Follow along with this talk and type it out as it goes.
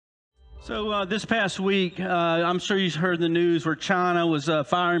So this past week, I'm sure you've heard the news where China was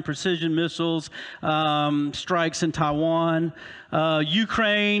firing precision missiles, strikes in Taiwan.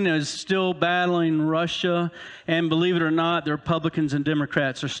 Ukraine is still battling Russia. And believe it or not, the Republicans and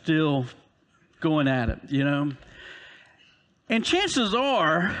Democrats are still going at it, you know. And chances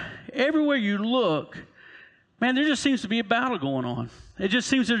are, everywhere you look, man, there just seems to be a battle going on. It just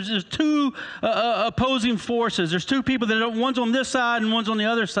seems there's two opposing forces. There's two people that one's on this side and one's on the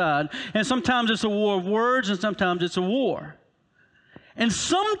other side. And sometimes it's a war of words and sometimes it's a war. And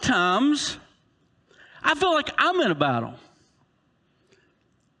sometimes I feel like I'm in a battle.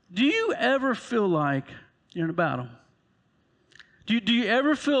 Do you ever feel like you're in a battle? Do you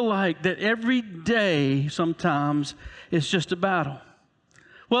ever feel like that every day sometimes it's just a battle?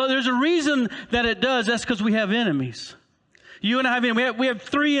 Well, there's a reason that it does. That's because we have enemies. You and I have enemies. We have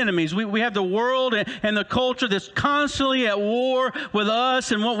three enemies. We have the world and the culture that's constantly at war with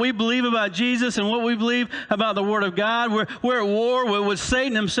us and what we believe about Jesus and what we believe about the Word of God. We're at war with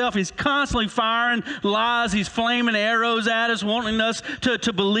Satan himself. He's constantly firing lies. He's flaming arrows at us, wanting us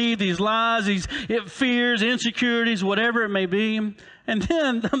to believe these lies, these fears, insecurities, whatever it may be. And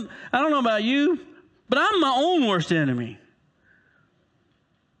then, I don't know about you, but I'm my own worst enemy.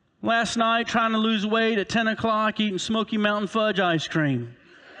 Last night, trying to lose weight at 10 o'clock, eating Smoky Mountain Fudge ice cream,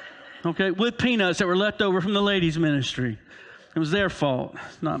 okay, with peanuts that were left over from the ladies' ministry. It was their fault,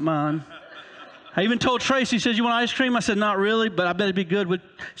 not mine. I even told Tracy, she said, "You want ice cream?" I said, "Not really, but I bet it'd be good."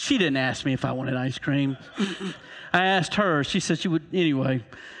 She didn't ask me if I wanted ice cream. I asked her. She said she would. Anyway,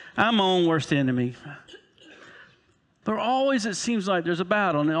 I'm my own worst enemy. But always it seems like there's a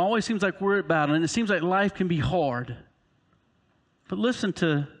battle, and it always seems like we're at battle, and it seems like life can be hard. But listen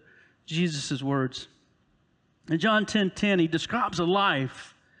to Jesus' words. In John 10:10, he describes a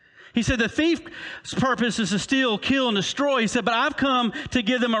life. He said, the thief's purpose is to steal, kill, and destroy. He said, but I've come to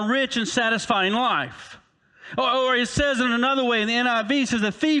give them a rich and satisfying life. Or it says in another way in the NIV, it says,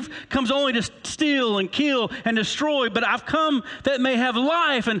 the thief comes only to steal and kill and destroy, but I've come that may have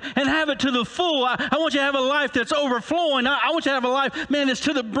life and have it to the full. I want you to have a life that's overflowing. I want you to have a life, man, that's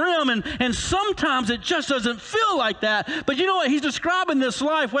to the brim. And sometimes it just doesn't feel like that. But you know what? He's describing this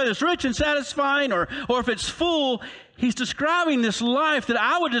life, whether it's rich and satisfying or if it's full, he's describing this life that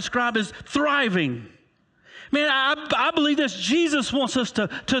I would describe as thriving. Man, I believe this. Jesus wants us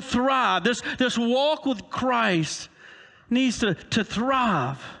to thrive. This walk with Christ needs to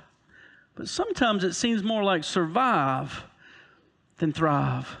thrive. But sometimes it seems more like survive than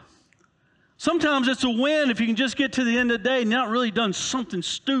thrive. Sometimes it's a win if you can just get to the end of the day and not really done something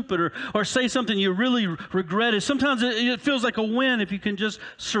stupid or say something you really regretted. Sometimes it feels like a win if you can just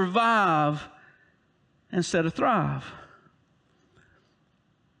survive instead of thrive.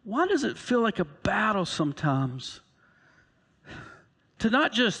 Why does it feel like a battle sometimes to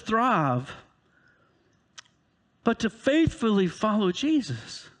not just thrive, but to faithfully follow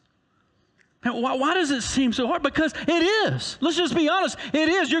Jesus? And why does it seem so hard? Because it is. Let's just be honest. It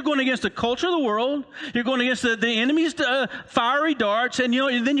is. You're going against the culture of the world. You're going against the enemy's fiery darts. And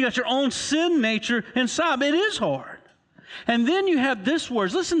then you got your own sin nature inside. It is hard. And then you have this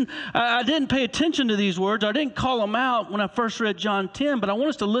words. Listen, I didn't pay attention to these words. I didn't call them out when I first read John 10, but I want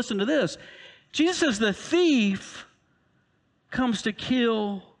us to listen to this. Jesus says the thief comes to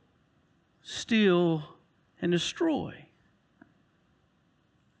kill, steal, and destroy.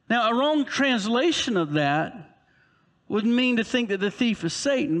 Now, a wrong translation of that would mean to think that the thief is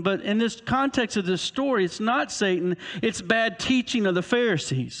Satan, but in this context of this story, it's not Satan. It's bad teaching of the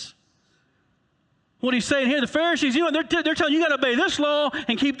Pharisees. What he's saying here, the Pharisees, they're telling you got to obey this law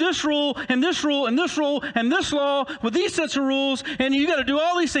and keep this rule and this rule and this rule and this law with these sets of rules, and you got to do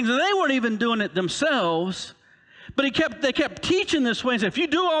all these things. And they weren't even doing it themselves, but they kept teaching this way and said, if you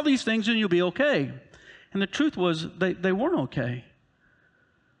do all these things, then you'll be okay. And the truth was they weren't okay.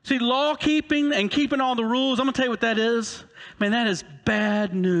 See, law keeping and keeping all the rules, I'm going to tell you what that is. Man, that is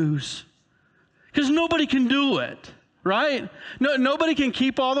bad news because nobody can do it. Right? No, nobody can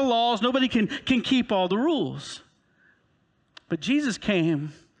keep all the laws. Nobody can keep all the rules. But Jesus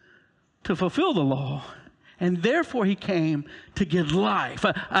came to fulfill the law. And therefore he came to give life,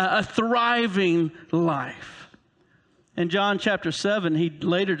 a thriving life. In John chapter 7, he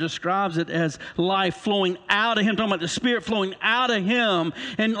later describes it as life flowing out of him, talking about the Spirit flowing out of him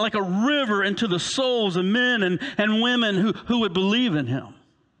and like a river into the souls of men and women who would believe in him.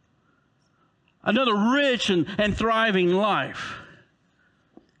 Another rich and thriving life.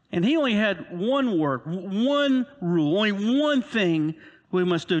 And he only had one word, one rule, only one thing we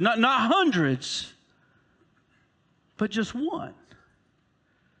must do. Not hundreds, but just one.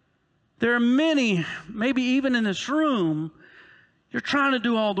 There are many, maybe even in this room, You're trying to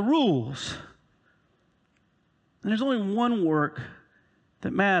do all the rules. And there's only one work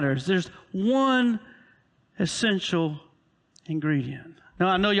that matters. There's one essential ingredient. Now,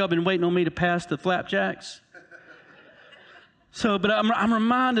 I know y'all been waiting on me to pass the flapjacks. But I'm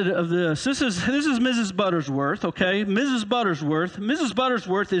reminded of this. This is Mrs. Buttersworth, okay? Mrs. Buttersworth. Mrs.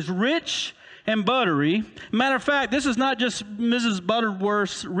 Buttersworth is rich and buttery. Matter of fact, this is not just Mrs.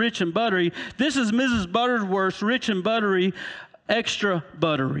 Butterworth's rich and buttery. This is Mrs. Butterworth's rich and buttery, extra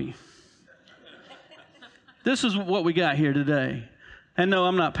buttery. This is what we got here today. And no,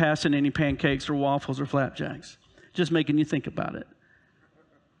 I'm not passing any pancakes or waffles or flapjacks. Just making you think about it.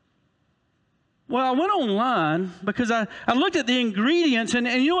 Well, I went online because I looked at the ingredients, and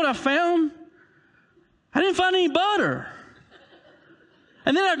you know what I found? I didn't find any butter.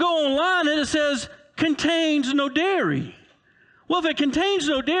 And then I go online, and it says, contains no dairy. Well, if it contains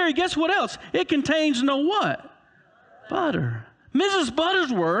no dairy, guess what else? It contains no what? Butter. Mrs.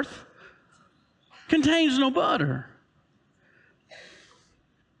 Buttersworth contains no butter.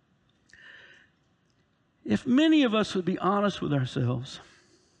 If many of us would be honest with ourselves,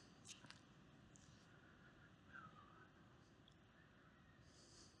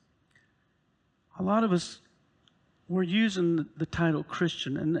 a lot of us, we're using the title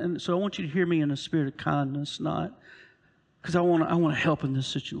Christian, and so I want you to hear me in a spirit of kindness, not because I want to help in this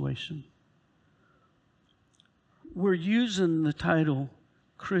situation. We're using the title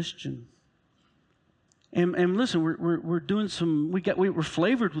Christian, and listen, we're doing some. We're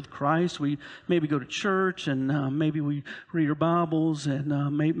flavored with Christ. We maybe go to church, and maybe we read our Bibles,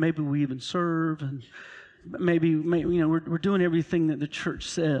 and maybe we even serve, and maybe we're doing everything that the church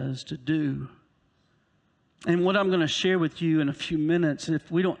says to do. And what I'm going to share with you in a few minutes, if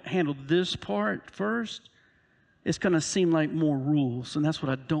we don't handle this part first, it's going to seem like more rules, and that's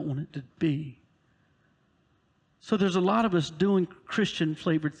what I don't want it to be. So there's a lot of us doing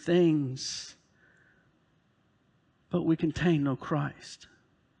Christian-flavored things, but we contain no Christ.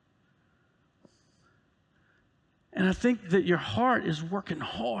 And I think that your heart is working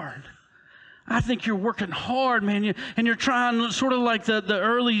hard. I think you're working hard, man, and you're trying sort of like the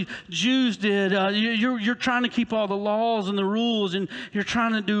early Jews did. You're trying to keep all the laws and the rules, and you're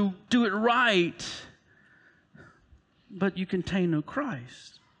trying to do it right, but you contain no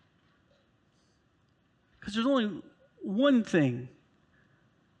Christ. Because there's only one thing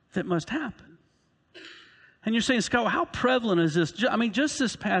that must happen. And you're saying, Scott, well, how prevalent is this? Just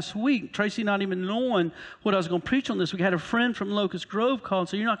this past week, Tracy not even knowing what I was going to preach on this, we had a friend from Locust Grove call and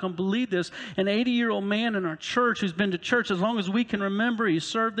said, you're not going to believe this. An 80-year-old man in our church who's been to church as long as we can remember. He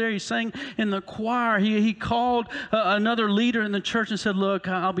served there. He sang in the choir. He called another leader in the church and said, look,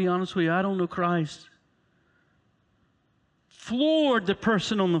 I'll be honest with you, I don't know Christ. Floored the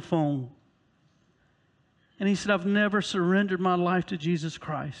person on the phone. And he said, I've never surrendered my life to Jesus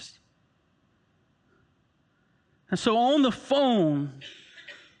Christ. And so on the phone,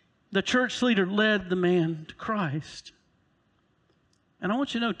 the church leader led the man to Christ. And I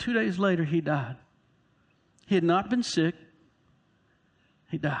want you to know, 2 days later, he died. He had not been sick.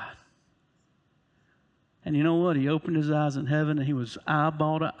 He died. And you know what? He opened his eyes in heaven, and he was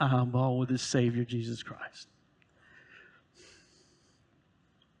eyeball to eyeball with his Savior, Jesus Christ.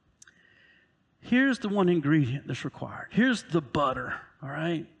 Here's the one ingredient that's required. Here's the butter, all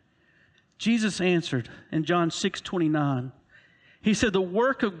right? Jesus answered in John 6:29. He said, the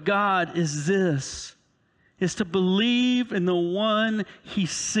work of God is this, is to believe in the one he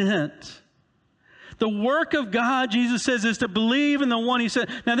sent. The work of God, Jesus says, is to believe in the one he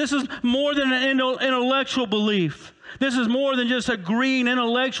sent. Now, this is more than an intellectual belief. This is more than just agreeing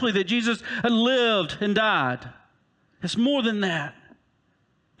intellectually that Jesus lived and died. It's more than that.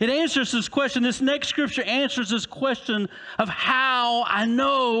 It answers this question. This next scripture answers this question of how I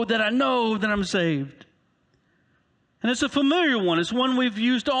know that I'm saved. And it's a familiar one. It's one we've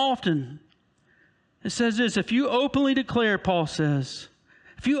used often. It says this, if you openly declare, Paul says,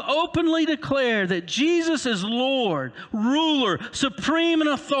 if you openly declare that Jesus is Lord, ruler, supreme in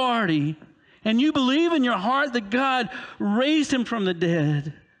authority, and you believe in your heart that God raised him from the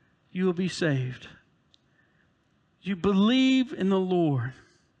dead, you will be saved. You believe in the Lord.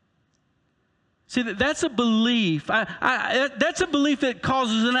 See, that's a belief. That's a belief that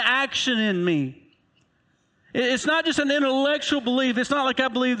causes an action in me. It's not just an intellectual belief. It's not like I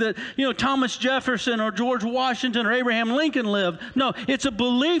believe that, Thomas Jefferson or George Washington or Abraham Lincoln lived. No, it's a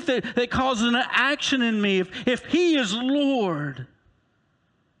belief that causes an action in me. If he is Lord,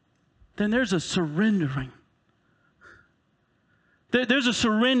 then there's a surrendering. There's a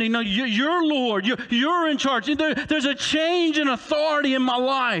surrendering. No, you're Lord. You're in charge. There's a change in authority in my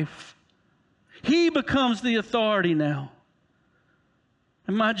life. He becomes the authority now.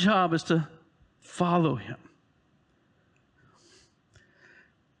 And my job is to follow him.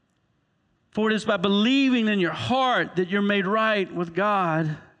 For it is by believing in your heart that you're made right with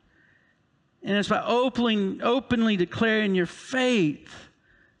God. And it's by openly declaring your faith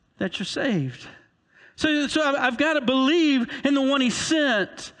that you're saved. So I've got to believe in the one he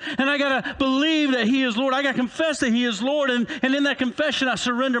sent. And I got to believe that he is Lord. I got to confess that he is Lord. And in that confession, I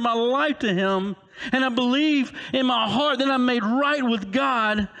surrender my life to him. And I believe in my heart that I'm made right with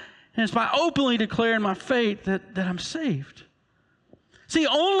God. And it's by openly declaring my faith that I'm saved. See,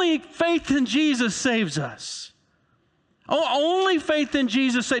 only faith in Jesus saves us. Only faith in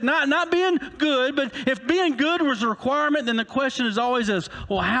Jesus saves. Not being good, but if being good was a requirement, then the question is always this,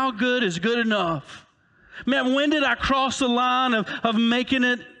 well, how good is good enough? Man, when did I cross the line of making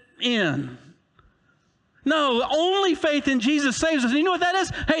it in? No, only faith in Jesus saves us. And you know what that is?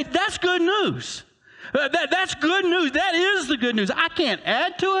 Hey, that's good news. That's good news. That is the good news. I can't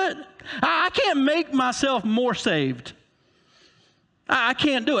add to it. I can't make myself more saved. I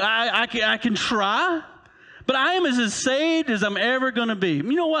can't do it. I can try, but I am as saved as I'm ever going to be. You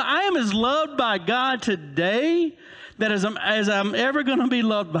know what? I am as loved by God today that as I'm ever going to be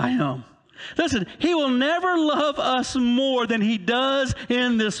loved by him. Listen, he will never love us more than he does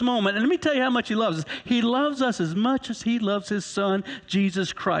in this moment. And let me tell you how much he loves us. He loves us as much as he loves his son,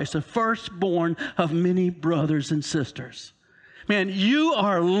 Jesus Christ, the firstborn of many brothers and sisters. Man, you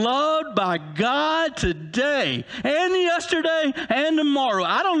are loved by God today and yesterday and tomorrow.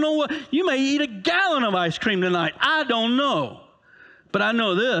 I don't know what, you may eat a gallon of ice cream tonight. I don't know. But I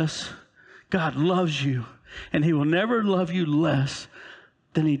know this, God loves you, and he will never love you less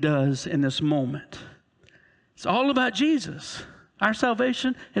than he does in this moment. It's all about Jesus. Our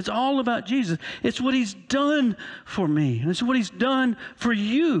salvation, it's all about Jesus. It's what he's done for me, and it's what he's done for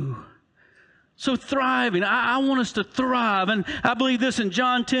you. So thriving, I want us to thrive. And I believe this in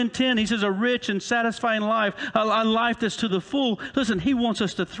John 10:10. He says a rich and satisfying life, a life that's to the full. Listen, he wants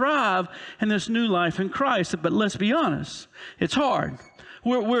us to thrive in this new life in Christ. But let's be honest, it's hard.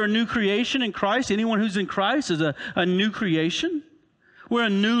 We're a new creation in Christ. Anyone who's in Christ is a new creation. We're a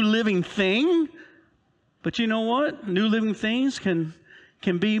new living thing. But you know what? New living things can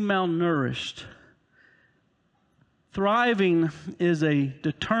be malnourished. Thriving is a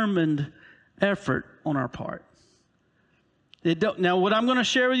determined effort on our part. Now, what I'm going to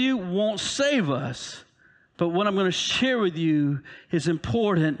share with you won't save us, but what I'm going to share with you is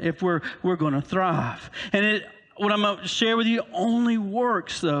important if we're going to thrive. And what I'm going to share with you only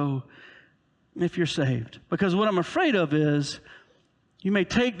works, though, if you're saved. Because what I'm afraid of is you may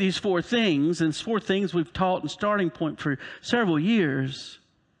take these four things, and it's four things we've taught in Starting Point for several years,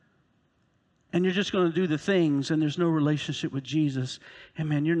 and you're just going to do the things, and there's no relationship with Jesus, and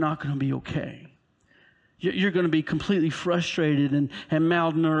man, you're not going to be okay. You're going to be completely frustrated and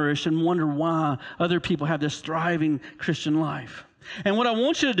malnourished and wonder why other people have this thriving Christian life. And what I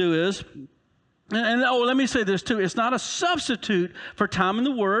want you to do is, and let me say this too, it's not a substitute for time in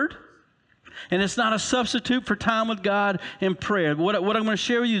the Word, and it's not a substitute for time with God in prayer. What I'm going to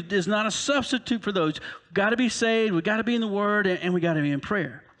share with you is not a substitute for those. We've got to be saved, we've got to be in the Word, and we've got to be in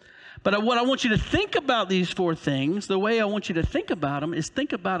prayer. But what I want you to think about these four things, the way I want you to think about them is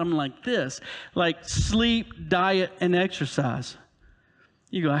think about them like this, like sleep, diet, and exercise.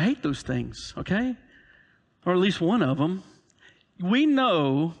 You go, I hate those things, okay? Or at least one of them. We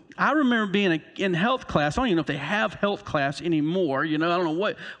know, I remember being in health class. I don't even know if they have health class anymore. You know, I don't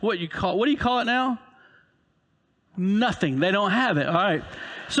know what you call it. What do you call it now? Nothing. They don't have it. All right.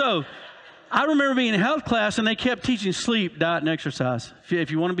 So I remember being in health class, and they kept teaching sleep, diet, and exercise. If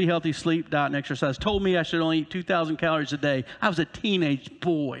you want to be healthy, sleep, diet, and exercise. Told me I should only eat 2,000 calories a day. I was a teenage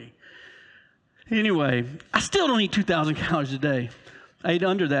boy. Anyway, I still don't eat 2,000 calories a day. I ate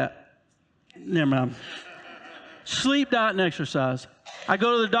under that. Never mind. Sleep, diet, and exercise. I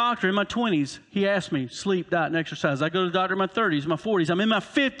go to the doctor in my 20s. He asked me, sleep, diet, and exercise. I go to the doctor in my 30s, my 40s. I'm in my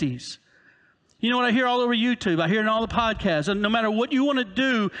 50s. You know what I hear all over YouTube? I hear it in all the podcasts. And no matter what you want to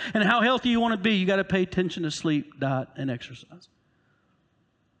do and how healthy you want to be, you got to pay attention to sleep, diet, and exercise.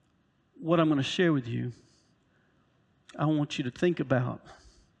 What I'm going to share with you, I want you to think about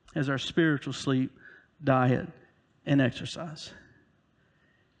as our spiritual sleep, diet, and exercise.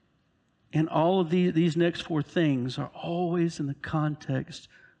 And all of these next four things are always in the context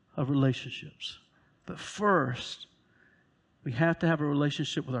of relationships. But first, we have to have a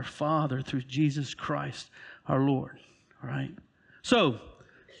relationship with our Father through Jesus Christ, our Lord. All right? So,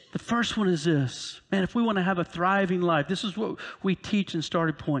 the first one is this. Man, if we want to have a thriving life, this is what we teach in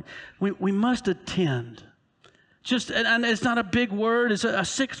Starting Point. We must attend. And it's not a big word. It's a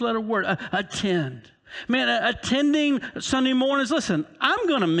 6-letter word, attend. Man, attending Sunday mornings, listen, I'm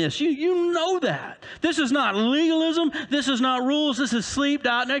going to miss you. You know that. This is not legalism. This is not rules. This is sleep,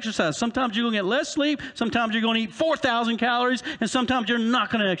 diet, and exercise. Sometimes you're going to get less sleep. Sometimes you're going to eat 4,000 calories. And sometimes you're not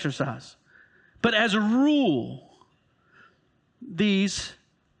going to exercise. But as a rule, these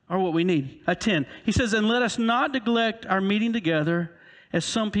are what we need. Attend. He says, and let us not neglect our meeting together as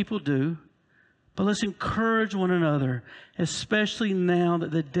some people do, but let's encourage one another, especially now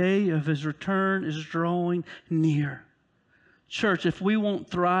that the day of his return is drawing near. Church, if we want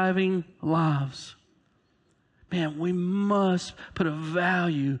thriving lives, man, we must put a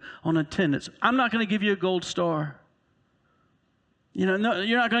value on attendance. I'm not going to give you a gold star. No,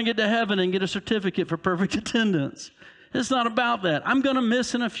 you're not going to get to heaven and get a certificate for perfect attendance. It's not about that. I'm going to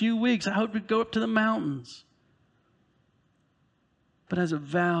miss in a few weeks. I hope to go up to the mountains. But as a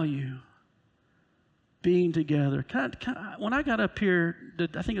value, being together. When I got up here,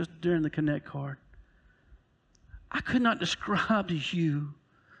 I think it was during the Connect card, I could not describe to you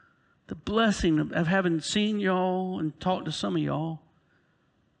the blessing of having seen y'all and talked to some of y'all.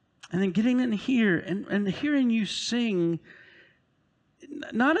 And then getting in here and hearing you sing,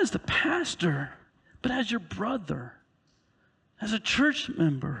 not as the pastor, but as your brother, as a church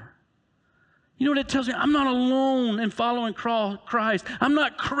member. You know what it tells me? I'm not alone in following Christ. I'm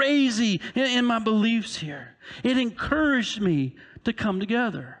not crazy in my beliefs here. It encouraged me to come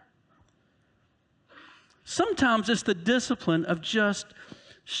together. Sometimes it's the discipline of just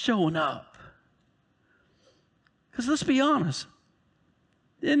showing up. Because let's be honest.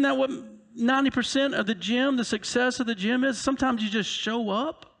 Isn't that what 90% of the gym, the success of the gym is? Sometimes you just show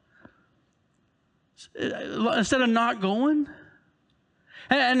up instead of not going.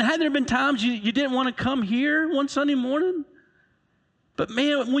 And had there been times you didn't want to come here one Sunday morning? But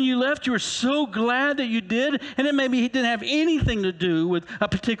man, when you left, you were so glad that you did. And it maybe didn't have anything to do with a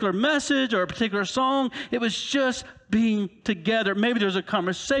particular message or a particular song. It was just being together. Maybe there was a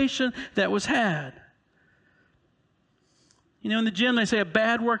conversation that was had. In the gym, they say a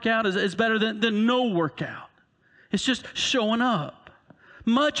bad workout is better than no workout. It's just showing up.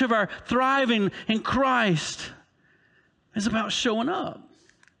 Much of our thriving in Christ is about showing up.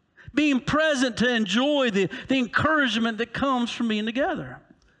 Being present to enjoy the encouragement that comes from being together.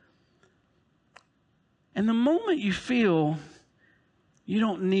 And the moment you feel you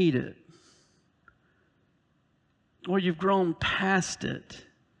don't need it, or you've grown past it,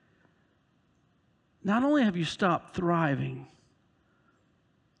 not only have you stopped thriving,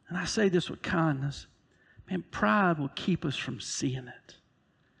 and I say this with kindness, man, pride will keep us from seeing it.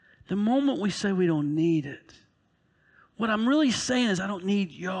 The moment we say we don't need it, what I'm really saying is I don't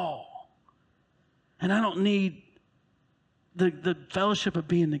need y'all. And I don't need the fellowship of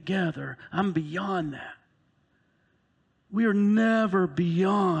being together. I'm beyond that. We are never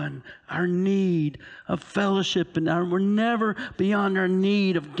beyond our need of fellowship, and we're never beyond our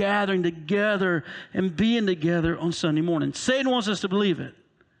need of gathering together and being together on Sunday morning. Satan wants us to believe it,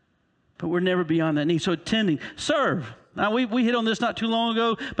 but we're never beyond that need. So attending, serve. Now we hit on this not too long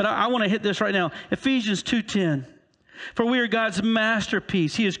ago, but I want to hit this right now. Ephesians 2:10. For we are God's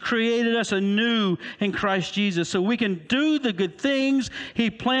masterpiece. He has created us anew in Christ Jesus so we can do the good things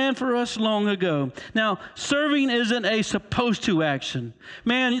He planned for us long ago. Now, serving isn't a supposed to action.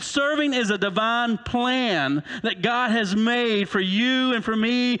 Man, serving is a divine plan that God has made for you and for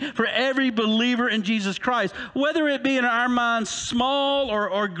me, for every believer in Jesus Christ. Whether it be in our minds small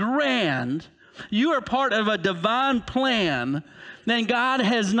or grand, you are part of a divine plan. Then God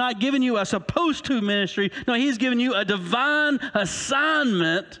has not given you a supposed to ministry. No, He's given you a divine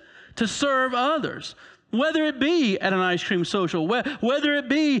assignment to serve others. Whether it be at an ice cream social, whether it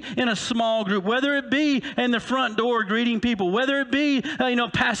be in a small group, whether it be in the front door greeting people, whether it be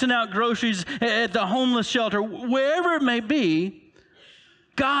passing out groceries at the homeless shelter, wherever it may be,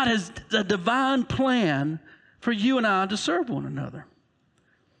 God has a divine plan for you and I to serve one another.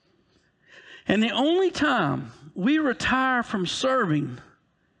 And the only time we retire from serving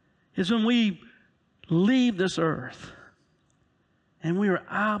is when we leave this earth and we are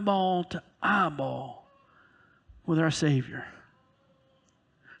eyeball to eyeball with our Savior.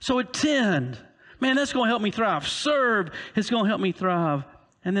 So attend. Man, that's going to help me thrive. Serve is going to help me thrive.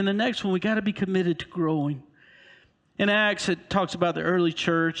 And then the next one, we got to be committed to growing. In Acts, it talks about the early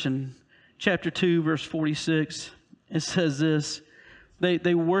church in chapter 2, verse 46. It says this.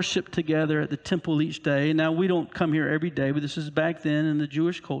 They worship together at the temple each day. Now, we don't come here every day, but this is back then in the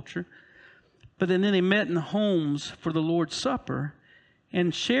Jewish culture. But then they met in homes for the Lord's Supper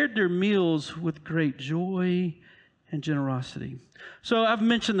and shared their meals with great joy and generosity. So I've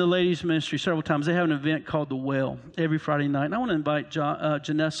mentioned the ladies' ministry several times. They have an event called The Well every Friday night. And I want to invite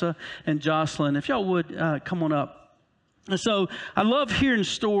Janessa and Jocelyn, if y'all would come on up. And so I love hearing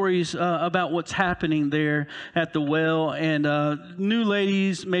stories about what's happening there at the well, and new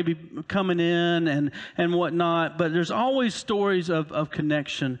ladies maybe coming in and whatnot. But there's always stories of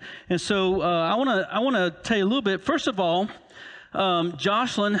connection. And so I want to tell you a little bit. First of all,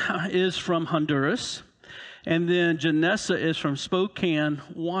 Jocelyn is from Honduras, and then Janessa is from Spokane,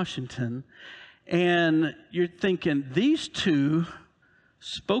 Washington. And you're thinking, these two,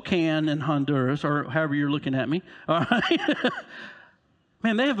 Spokane and Honduras, or however you're looking at me, all right?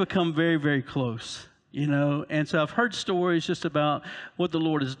 Man, they have become very, very close, you know. And so I've heard stories just about what the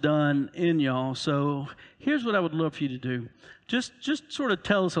Lord has done in y'all. So here's what I would love for you to do. Just sort of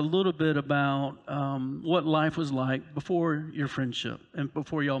tell us a little bit about what life was like before your friendship and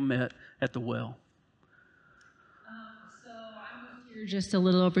before y'all met at the well. So I moved here just a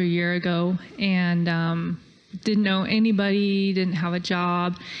little over a year ago, and didn't know anybody, didn't have a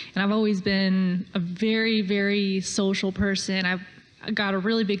job, and I've always been a very, very social person. I got a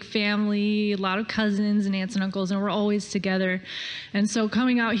really big family, a lot of cousins and aunts and uncles, and we're always together. And so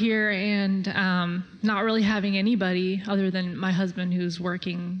coming out here and not really having anybody other than my husband, who's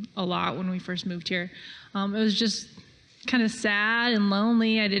working a lot when we first moved here, it was just kind of sad and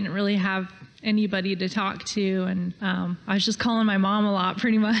lonely. I didn't really have anybody to talk to, and I was just calling my mom a lot,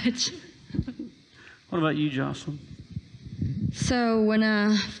 pretty much. What about you, Jocelyn? So when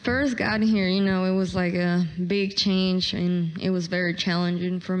I first got here, you know, it was like a big change, and it was very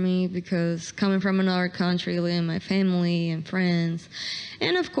challenging for me because coming from another country, leaving my family and friends,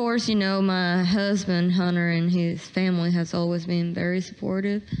 and of course, you know, my husband, Hunter, and his family has always been very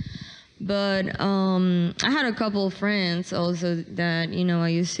supportive. But I had a couple of friends also that, you know, I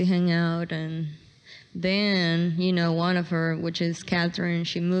used to hang out, and then, you know, one of her, which is Catherine,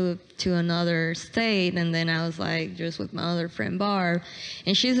 she moved to another state, and then I was like just with my other friend Barb,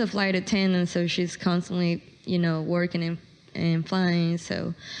 and she's a flight attendant, so she's constantly, you know, working and flying.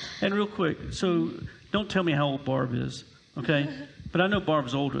 So. And real quick, so don't tell me how old Barb is, okay? But I know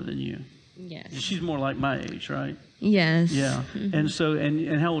Barb's older than you. Yes. She's more like my age, right? Yes. Yeah. Mm-hmm. And so,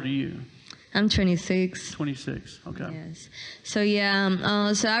 and how old are you? I'm 26. 26. Okay. Yes. So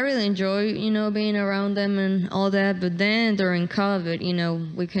yeah, so I really enjoy, you know, being around them and all that. But then during COVID, you know,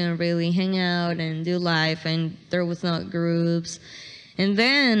 we couldn't really hang out and do life, and there was not groups. And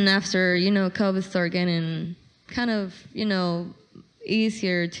then after, you know, COVID started getting kind of, you know,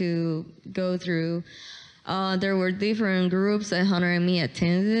 easier to go through, there were different groups that Hunter and me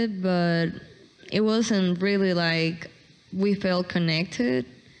attended, but it wasn't really like we felt connected.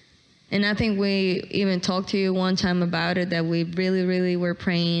 And I think we even talked to you one time about it, that we really, really were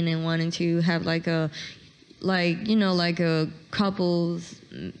praying and wanting to have like a couples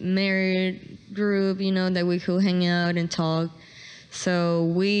married group, you know, that we could hang out and talk. So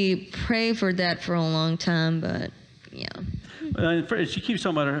we prayed for that for a long time, but yeah. She keeps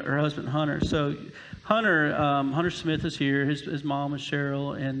talking about her husband, Hunter. So Hunter Smith is here. His mom is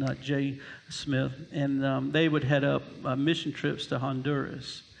Cheryl and Jay Smith. And they would head up mission trips to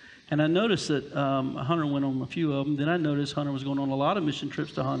Honduras. And I noticed that Hunter went on a few of them. Then I noticed Hunter was going on a lot of mission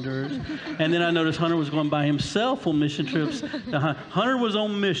trips to Honduras. And then I noticed Hunter was going by himself on mission trips to Honduras. Hunter was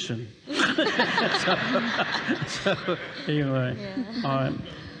on mission. so anyway, yeah. All right.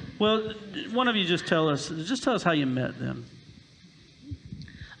 Well, one of you just tell us how you met them.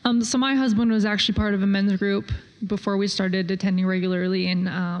 So my husband was actually part of a men's group before we started attending regularly,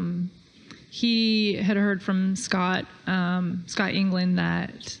 and he had heard from Scott England,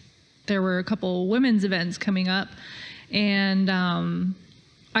 that there were a couple women's events coming up, and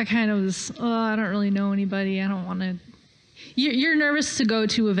I kind of was, I don't really know anybody. I don't want to. You're nervous to go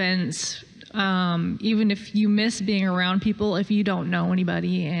to events, even if you miss being around people, if you don't know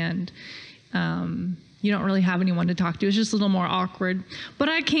anybody and you don't really have anyone to talk to. It's just a little more awkward. But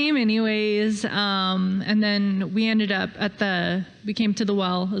I came anyways, and then we ended up we came to the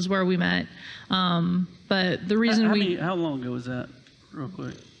well is where we met. But the reason how long ago was that, real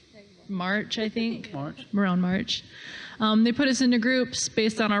quick? March, I think. March? Around March. They put us into groups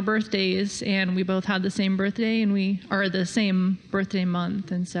based on our birthdays, and we both had the same birthday, and we are the same birthday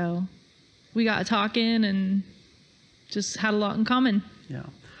month, and so we got talking and just had a lot in common. Yeah.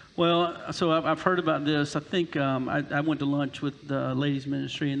 Well, so I've heard about this. I think I went to lunch with the ladies'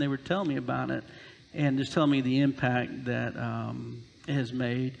 ministry, and they were telling me about it, and just telling me the impact that it has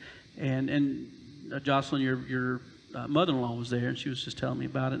made. And Jocelyn, your mother-in-law was there, and she was just telling me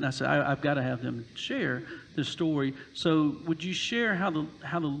about it. And I said, I've got to have them share this story. So would you share how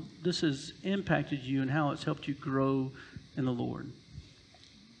this has impacted you and how it's helped you grow in the Lord?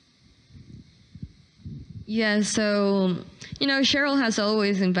 Yeah, so, Cheryl has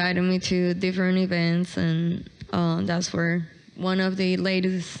always invited me to different events, and that's where one of the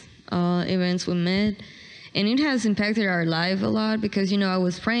latest events we met. And it has impacted our life a lot because, I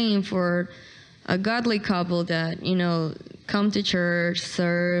was praying for a godly couple that, come to church,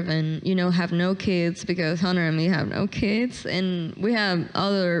 serve, and, have no kids, because Hunter and me have no kids. And we have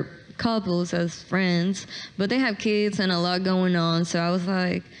other couples as friends, but they have kids and a lot going on. So I was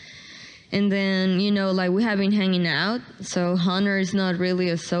like, and then, we have been hanging out. So Hunter is not really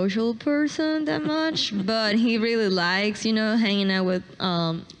a social person that much, but he really likes, hanging out with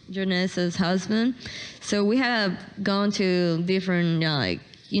Janessa's husband. So we have gone to different,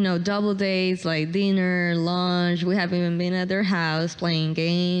 double dates, like dinner, lunch. We have even been at their house playing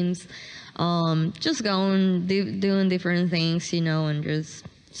games, just going, doing different things, and just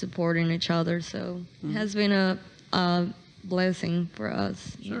supporting each other. So it has been a blessing for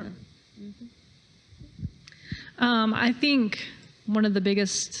us. Sure. Yeah. I think one of the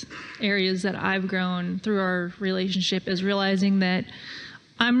biggest areas that I've grown through our relationship is realizing that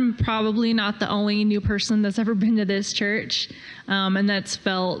I'm probably not the only new person that's ever been to this church, and that's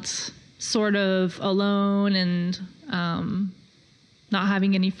felt sort of alone and not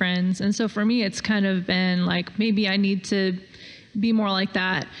having any friends. And so for me, it's kind of been like, maybe I need to be more like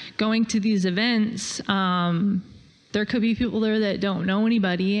that. Going to these events, there could be people there that don't know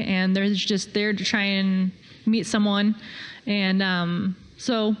anybody, and they're just there to try and meet someone. And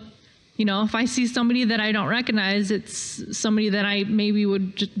so, if I see somebody that I don't recognize, it's somebody that I maybe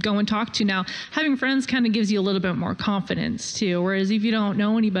would just go and talk to. Now, having friends kind of gives you a little bit more confidence too, whereas if you don't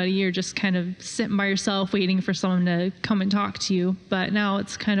know anybody, you're just kind of sitting by yourself waiting for someone to come and talk to you. But now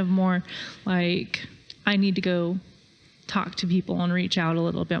it's kind of more like I need to go talk to people and reach out a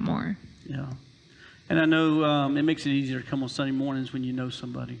little bit more. Yeah. And I know it makes it easier to come on Sunday mornings when you know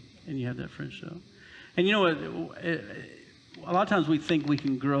somebody and you have that friendship. And you know what? A lot of times we think we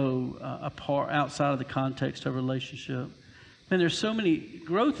can grow apart outside of the context of a relationship. And there's so many.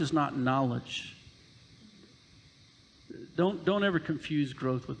 Growth is not knowledge. Don't ever confuse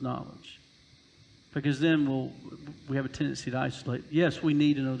growth with knowledge, because then we have a tendency to isolate. Yes, we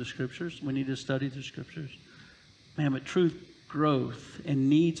need to know the scriptures. We need to study the scriptures. Man, but truth growth and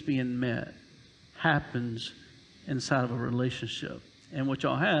needs being met happens inside of a relationship. And what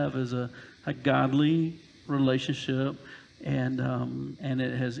y'all have is a godly relationship, and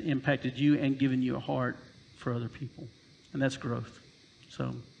it has impacted you and given you a heart for other people, and that's growth.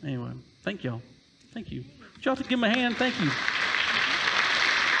 So anyway, thank y'all. Thank you. Would y'all give them a hand? Thank you.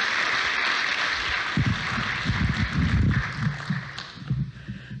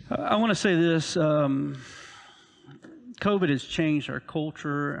 I want to say this. COVID has changed our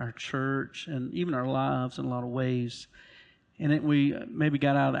culture, our church, and even our lives in a lot of ways. And we maybe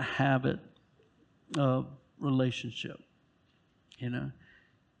got out of the habit of relationship, And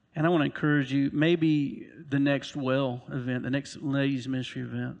I want to encourage you, maybe the next Well event, the next Ladies Ministry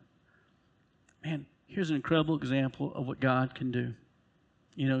event, man, here's an incredible example of what God can do,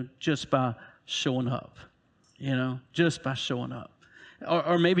 just by showing up, just by showing up.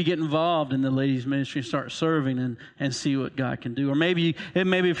 Or maybe get involved in the ladies' ministry and start serving and see what God can do. Or maybe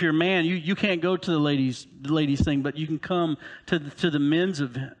if you're a man, you can't go to the ladies thing, but you can come to the men's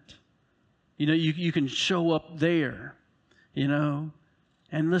event. You can show up there, and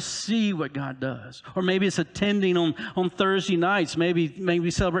let's see what God does. Or maybe it's attending on Thursday nights.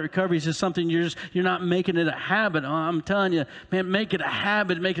 Maybe Celebrate Recovery is just something you're not making it a habit. I'm telling you, man, make it a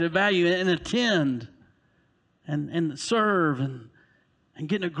habit, make it a value, and attend and serve and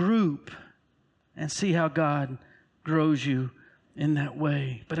get in a group and see how God grows you in that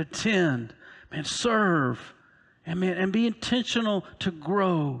way. But attend, man, serve, and be intentional to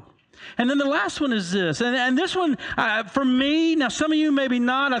grow. And then the last one is this, and this one, for me, now some of you maybe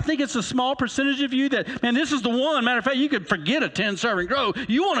not, I think it's a small percentage of you that, man, this is the one. Matter of fact, you could forget attend, serve, and grow.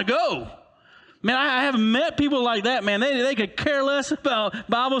 You want to go. Man, I have met people like that, man. They could care less about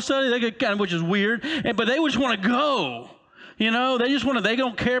Bible study, which is weird, but they just want to go. They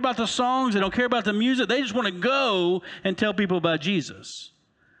don't care about the songs. They don't care about the music. They just want to go and tell people about Jesus.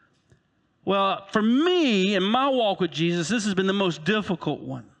 Well, for me, in my walk with Jesus, this has been the most difficult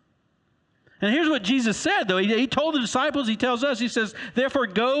one. And here's what Jesus said, though. He told the disciples, he tells us, he says, therefore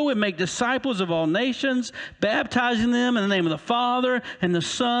go and make disciples of all nations, baptizing them in the name of the Father and the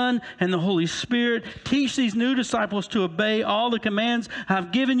Son and the Holy Spirit. Teach these new disciples to obey all the commands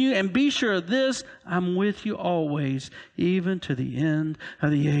I've given you, and be sure of this, I'm with you always, even to the end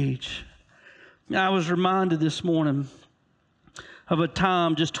of the age. I was reminded this morning of a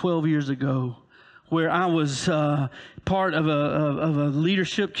time just 12 years ago where I was part of a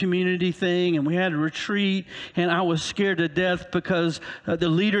leadership community thing, and we had a retreat, and I was scared to death because the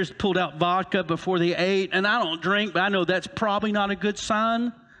leaders pulled out vodka before they ate, and I don't drink, but I know that's probably not a good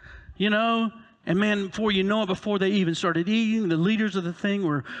sign, you know? And man, before you know it, before they even started eating, the leaders of the thing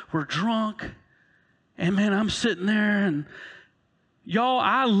were drunk, and man, I'm sitting there, and y'all,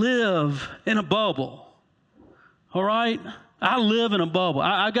 I live in a bubble, all right? I live in a bubble.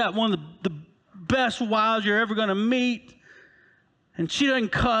 I got one of the best wives you're ever going to meet, and she doesn't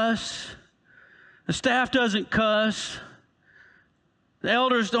cuss. The staff doesn't cuss. The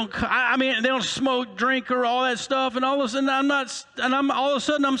elders don't. They don't smoke, drink, or all that stuff. And all of a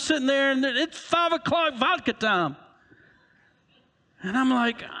sudden, I'm sitting there, and it's 5 o'clock vodka time, and I'm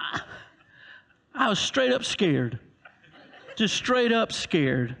like, I was straight up scared, just straight up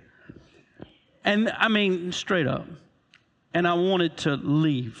scared, and straight up, and I wanted to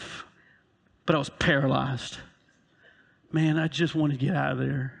leave. But I was paralyzed. Man, I just wanted to get out of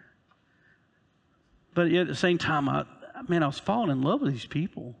there. But yet at the same time, I was falling in love with these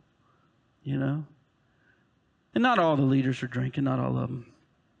people, you know. And not all the leaders are drinking, not all of them.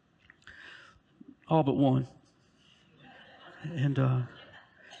 All but one. And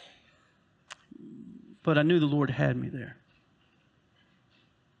but I knew the Lord had me there.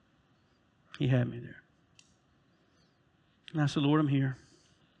 He had me there. And I said, Lord, I'm here.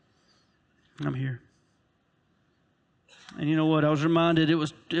 I'm here. And you know what? I was reminded it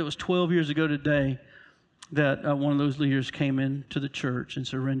was 12 years ago today that one of those leaders came into the church and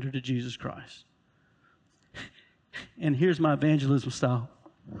surrendered to Jesus Christ. And here's my evangelism style.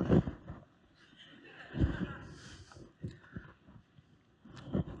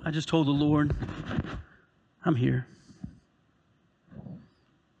 I just told the Lord, I'm here.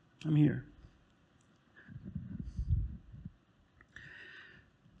 I'm here.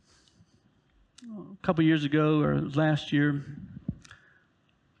 A couple years ago, or last year,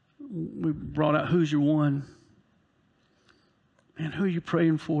 we brought out Who's Your One? And who are you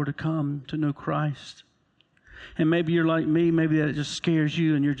praying for to come to know Christ? And maybe you're like me, maybe that just scares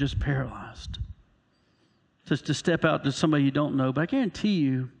you and you're just paralyzed. Just to step out to somebody you don't know. But I guarantee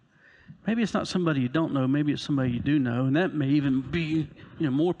you, maybe it's not somebody you don't know, maybe it's somebody you do know. And that may even be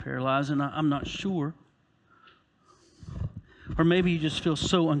more paralyzing, I'm not sure. Or maybe you just feel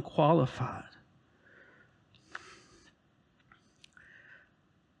so unqualified.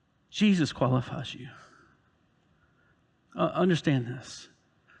 Jesus qualifies you. Understand this.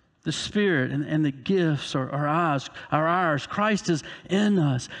 The Spirit and the gifts are ours. Christ is in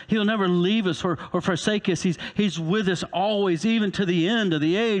us. He'll never leave us or forsake us. He's with us always, even to the end of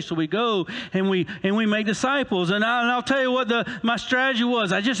the age. So we go and we make disciples. And I'll tell you what my strategy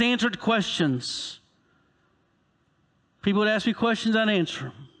was. I just answered questions. People would ask me questions, I'd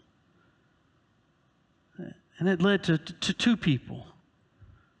answer them. And it led to 2 people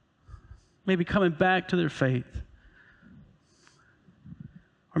maybe coming back to their faith,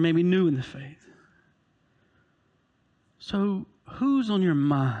 or maybe new in the faith. So who's on your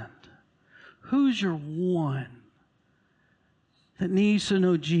mind? Who's your one that needs to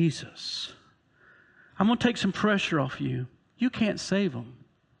know Jesus? I'm going to take some pressure off you. You can't save them,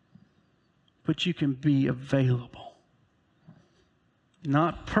 but you can be available.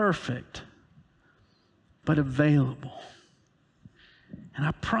 Not perfect, but available. And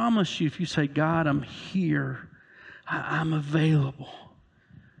I promise you, if you say, God, I'm here, I'm available,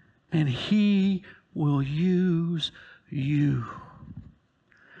 and He will use you.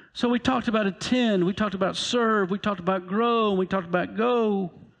 So we talked about attend, we talked about serve, we talked about grow, and we talked about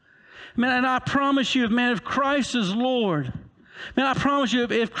go. Man, and I promise you, if Christ is Lord, man, I promise you,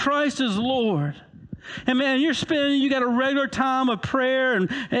 if Christ is Lord, and man, you got a regular time of prayer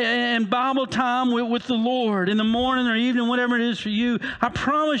and Bible time with the Lord in the morning or evening, whatever it is for you. I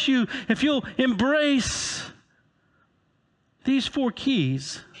promise you, if you'll embrace these 4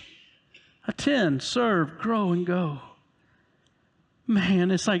 keys, attend, serve, grow, and go. Man,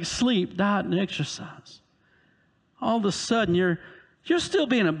 it's like sleep, diet, and exercise. All of a sudden, you're still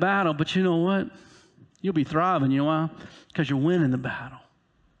being a battle, but you know what? You'll be thriving, you know why? Because you're winning the battle.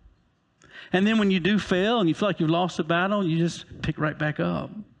 And then when you do fail and you feel like you've lost the battle, you just pick right back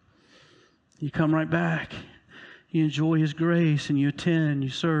up. You come right back. You enjoy His grace, and you attend, you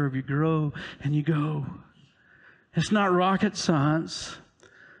serve, you grow, and you go. It's not rocket science,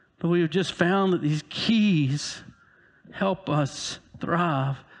 but we have just found that these keys help us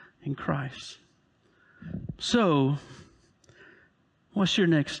thrive in Christ. So, what's your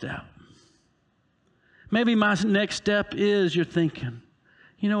next step? Maybe my next step is you're thinking,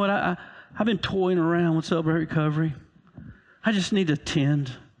 you know what, I've been toying around with Celebrate Recovery. I just need to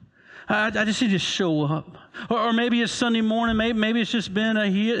attend. I just need to show up. Or maybe it's Sunday morning. Maybe it's just been a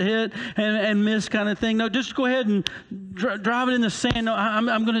hit and miss kind of thing. No, just go ahead and drive it in the sand. No,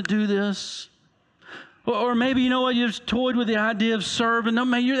 I'm going to do this. Or maybe, you know what, you've toyed with the idea of serving. No,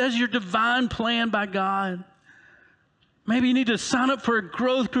 man, that's your divine plan by God. Maybe you need to sign up for a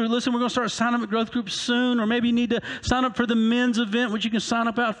growth group. Listen, we're going to start signing up at growth groups soon. Or maybe you need to sign up for the men's event, which you can sign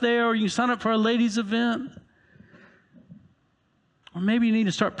up out there. Or you can sign up for a ladies' event. Or maybe you need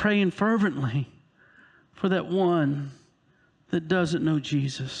to start praying fervently for that one that doesn't know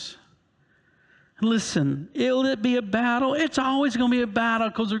Jesus. Listen, will it be a battle? It's always going to be a battle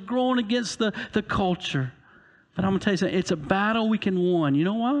because they're growing against the culture. But I'm going to tell you something. It's a battle we can win. You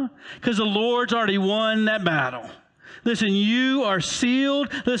know why? Because the Lord's already won that battle. Listen, you are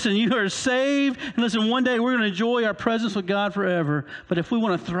sealed. Listen, you are saved. And listen, one day we're going to enjoy our presence with God forever. But if we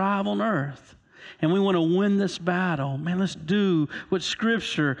want to thrive on earth, and we want to win this battle, man, let's do what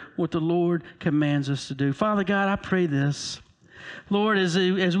Scripture, what the Lord commands us to do. Father God, I pray this. Lord, as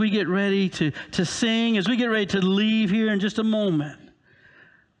we get ready to sing, as we get ready to leave here in just a moment,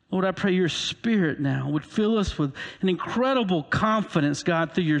 Lord, I pray your Spirit now would fill us with an incredible confidence,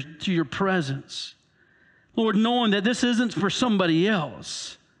 God, through your presence. Lord, knowing that this isn't for somebody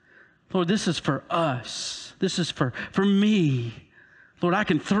else. Lord, this is for us. This is for me. Lord, I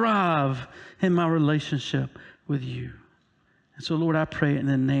can thrive in my relationship with you. And so, Lord, I pray in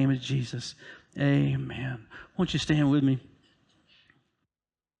the name of Jesus. Amen. Won't you stand with me?